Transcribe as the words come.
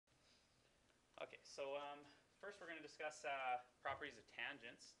So first we're going to discuss properties of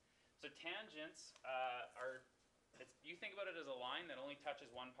tangents. So tangents you think about it as a line that only touches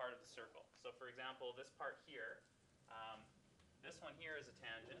one part of the circle. So for example, this part here, this one here is a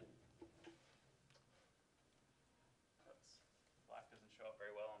tangent. Oops, black doesn't show up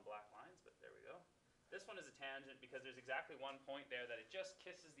very well on black lines, but there we go. This one is a tangent because there's exactly one point there that it just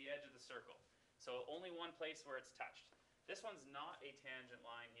kisses the edge of the circle. So only one place where it's touched. This one's not a tangent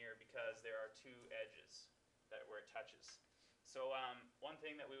line here because there are two edges where it touches. So one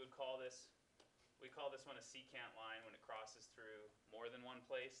thing that we would call this, we call this one a secant line when it crosses through more than one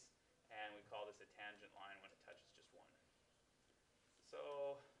place, and we call this a tangent line when it touches just one.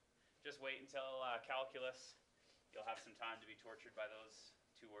 So just wait until calculus. You'll have some time to be tortured by those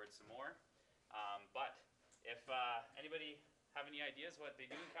two words some more. But if anybody have any ideas what they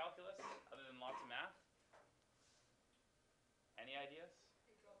do in calculus other than lots of math? Any ideas?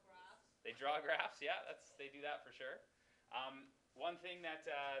 They draw graphs. They draw graphs, yeah, they do that for sure. One thing that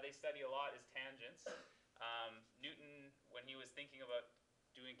they study a lot is tangents. Newton, when he was thinking about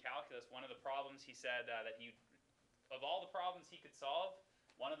doing calculus, one of the problems he said of all the problems he could solve,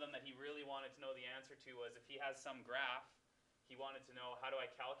 one of them that he really wanted to know the answer to was if he has some graph, he wanted to know how do I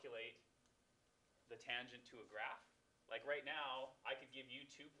calculate the tangent to a graph. Like right now, I could give you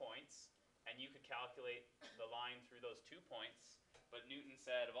 2 points, and you could calculate the line through those 2 points. But Newton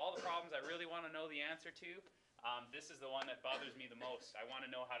said, of all the problems I really want to know the answer to, this is the one that bothers me the most. I want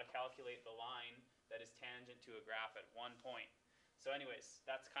to know how to calculate the line that is tangent to a graph at 1 point. So anyways,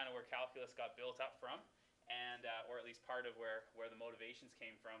 that's kind of where calculus got built up from, and or at least part of where the motivations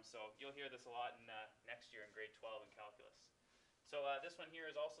came from. So you'll hear this a lot in next year in grade 12 in calculus. So this one here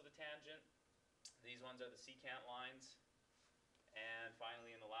is also the tangent. These ones are the secant lines. And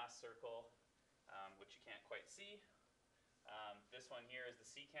finally in the last circle, which you can't quite see, this one here is the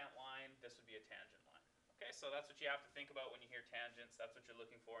secant line. This would be a tangent line. Okay, so that's what you have to think about when you hear tangents. That's what you're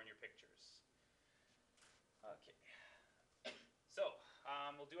looking for in your pictures. Okay, so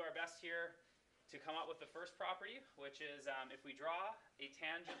we'll do our best here to come up with the first property, which is if we draw a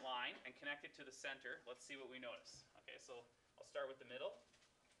tangent line and connect it to the center, let's see what we notice. Okay, so I'll start with the middle.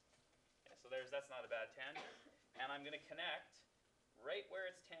 Okay, so that's not a bad tangent. And I'm going to connect right where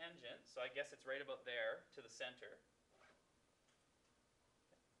it's tangent, so I guess it's right about there, to the center.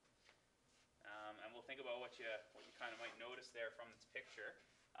 And we'll think about what you kind of might notice there from this picture.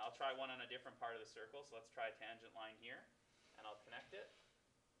 I'll try one on a different part of the circle, so let's try a tangent line here, and I'll connect it.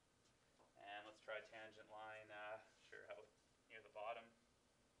 And let's try a tangent line, how near the bottom.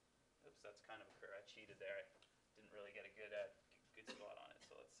 Oops, that's kind of I cheated there. I didn't really get a good spot on it,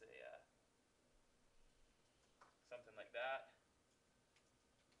 so let's say something like that.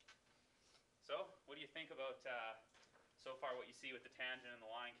 So, what do you think about so far what you see with the tangent and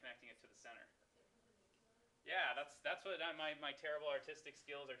the line connecting it to the center? Yeah, that's what my terrible artistic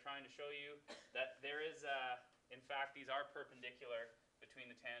skills are trying to show you, that there is, in fact, these are perpendicular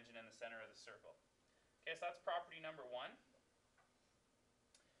between the tangent and the center of the circle. Okay, so that's property number 1.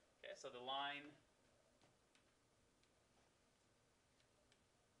 Okay, so the line,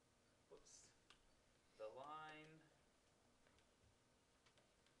 the line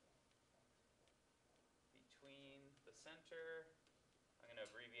between the center, I'm going to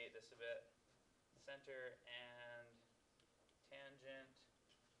abbreviate this a bit, center and tangent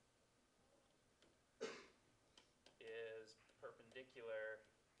is perpendicular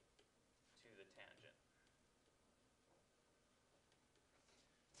to the tangent.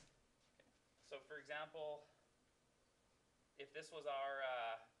 Okay. So for example, if this was our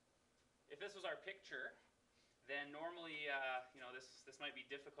picture, then normally this might be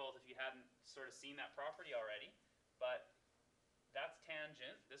difficult if you hadn't sort of seen that property already, but that's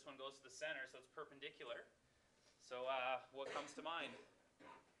tangent. This one goes to the center, so it's perpendicular. So what comes to mind?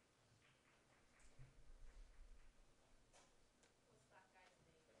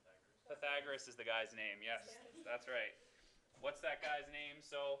 What's that guy's name? Pythagoras is the guy's name, yes, that's right. What's that guy's name?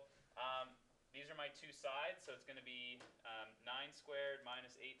 So these are my two sides, so it's going to be 9 squared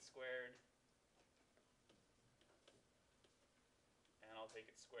minus 8 squared, and I'll take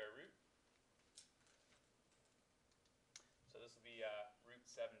its square root. So this will be root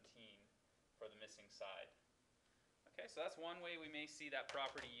 17 for the missing side. Okay, so that's one way we may see that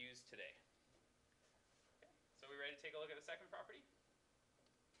property used today. Okay, so we ready to take a look at the second property?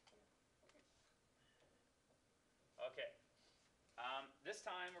 Okay. This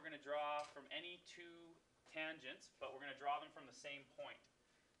time we're going to draw from any 2 tangents, but we're going to draw them from the same point,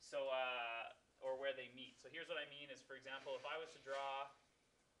 so or where they meet. So here's what I mean is, for example, if I was to draw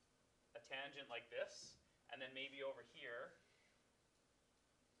a tangent like this, and then maybe over here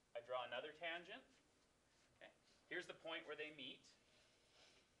I draw another tangent, here's the point where they meet.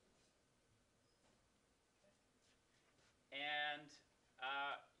 And,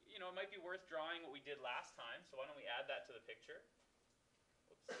 you know, it might be worth drawing what we did last time, so why don't we add that to the picture.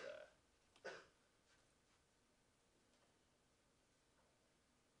 Oops.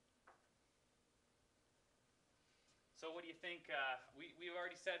 So what do you think, we've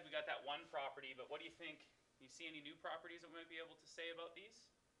already said we got that one property, but what do you think? Do you see any new properties that we might be able to say about these?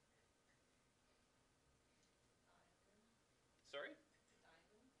 Diamond. Sorry?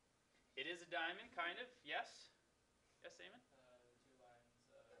 Diamond. It is a diamond, kind of, yes? Yes, Eamon? The two lines are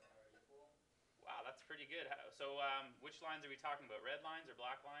equal. Wow, that's pretty good. So which lines are we talking about? Red lines or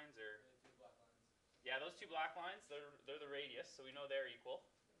black lines? Or The two black lines. yeah, those two black lines, they're the radius, so we know they're equal.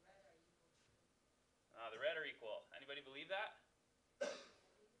 The red are equal too. The red are equal. Anybody believe that?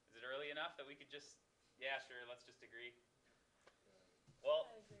 Is it early enough that we could just, yeah, sure, let's just agree.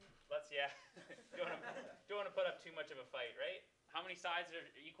 Well, yeah, don't want to put up too much of a fight, right? How many sides are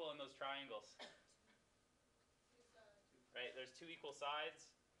equal in those triangles? Two sides. Right, there's two equal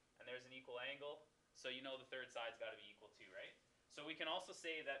sides, and there's an equal angle, so you know the third side's got to be equal too, right? So we can also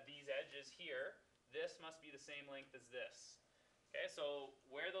say that these edges here, this must be the same length as this. Okay, so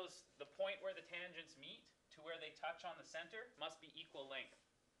where the point where the tangents meet to where they touch on the center must be equal length.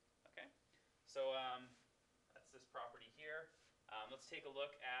 Okay, so that's this property here. Let's take a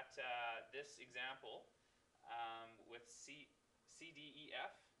look at this example with C, D, E,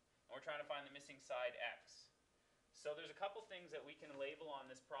 F, and we're trying to find the missing side X. So there's a couple things that we can label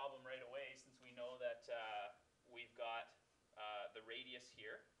on this problem right away, since we know that we've got the radius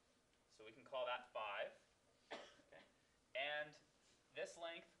here. So we can call that 5. Okay. And this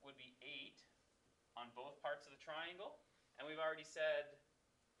length would be 8 on both parts of the triangle. And we've already said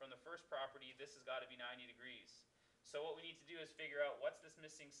from the first property, this has got to be 90 degrees. So what we need to do is figure out what's this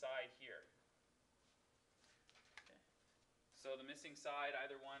missing side here. Okay. So the missing side,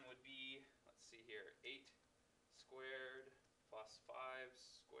 either one would be, let's see here, 8 squared plus 5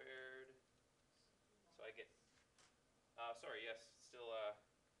 squared. So I get, sorry, yes, still,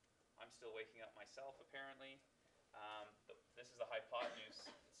 I'm still waking up myself apparently. This is the hypotenuse.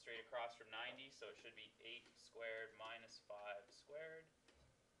 It's straight across from 90, so it should be 8 squared minus 5 squared.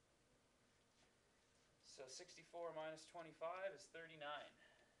 So 64 minus 25 is 39.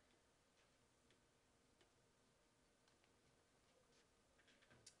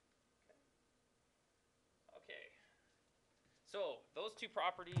 Okay. So those two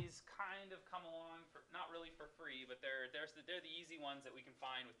properties kind of come along for, not really for free, but they're the easy ones that we can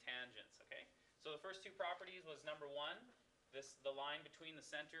find with tangents. Okay. So the first two properties was number 1, the line between the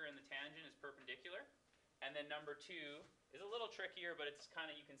center and the tangent is perpendicular, and then number 2 is a little trickier, but it's kind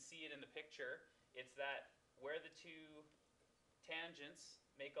of, you can see it in the picture. It's that where the two tangents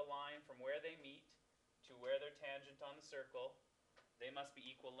make a line from where they meet to where their tangent on the circle, they must be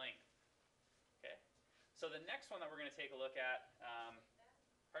equal length. Okay. So the next one that we're going to take a look at,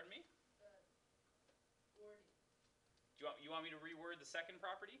 pardon me? The wording. You want me to reword the second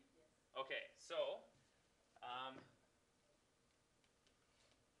property? Yes. Okay, so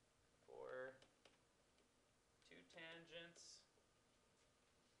for two tangents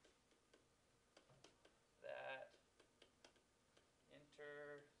that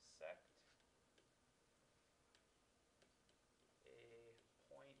intersect a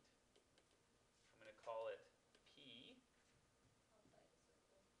point, I'm going to call it P, Outside the circle.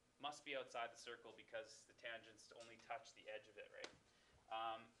 must be outside the circle because the tangents only touch the edge of it, right?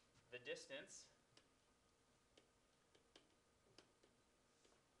 The distance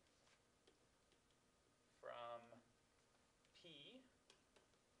from P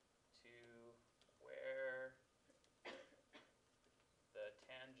to where the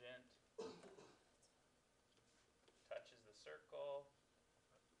tangent touches the circle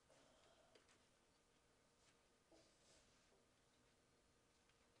must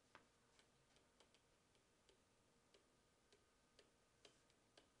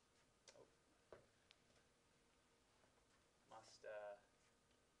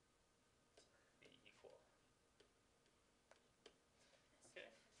be equal. Okay,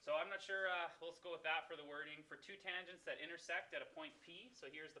 so I'm not sure, let's go with that for the wording. For two tangents that intersect at a point P, so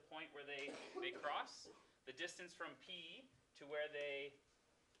here's the point where they cross, the distance from P to where they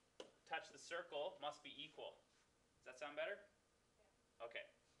touch the circle must be equal. Does that sound better? Yeah. Okay.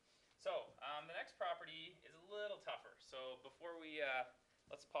 So the next property is a little tougher. So before we,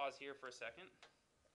 let's pause here for a second.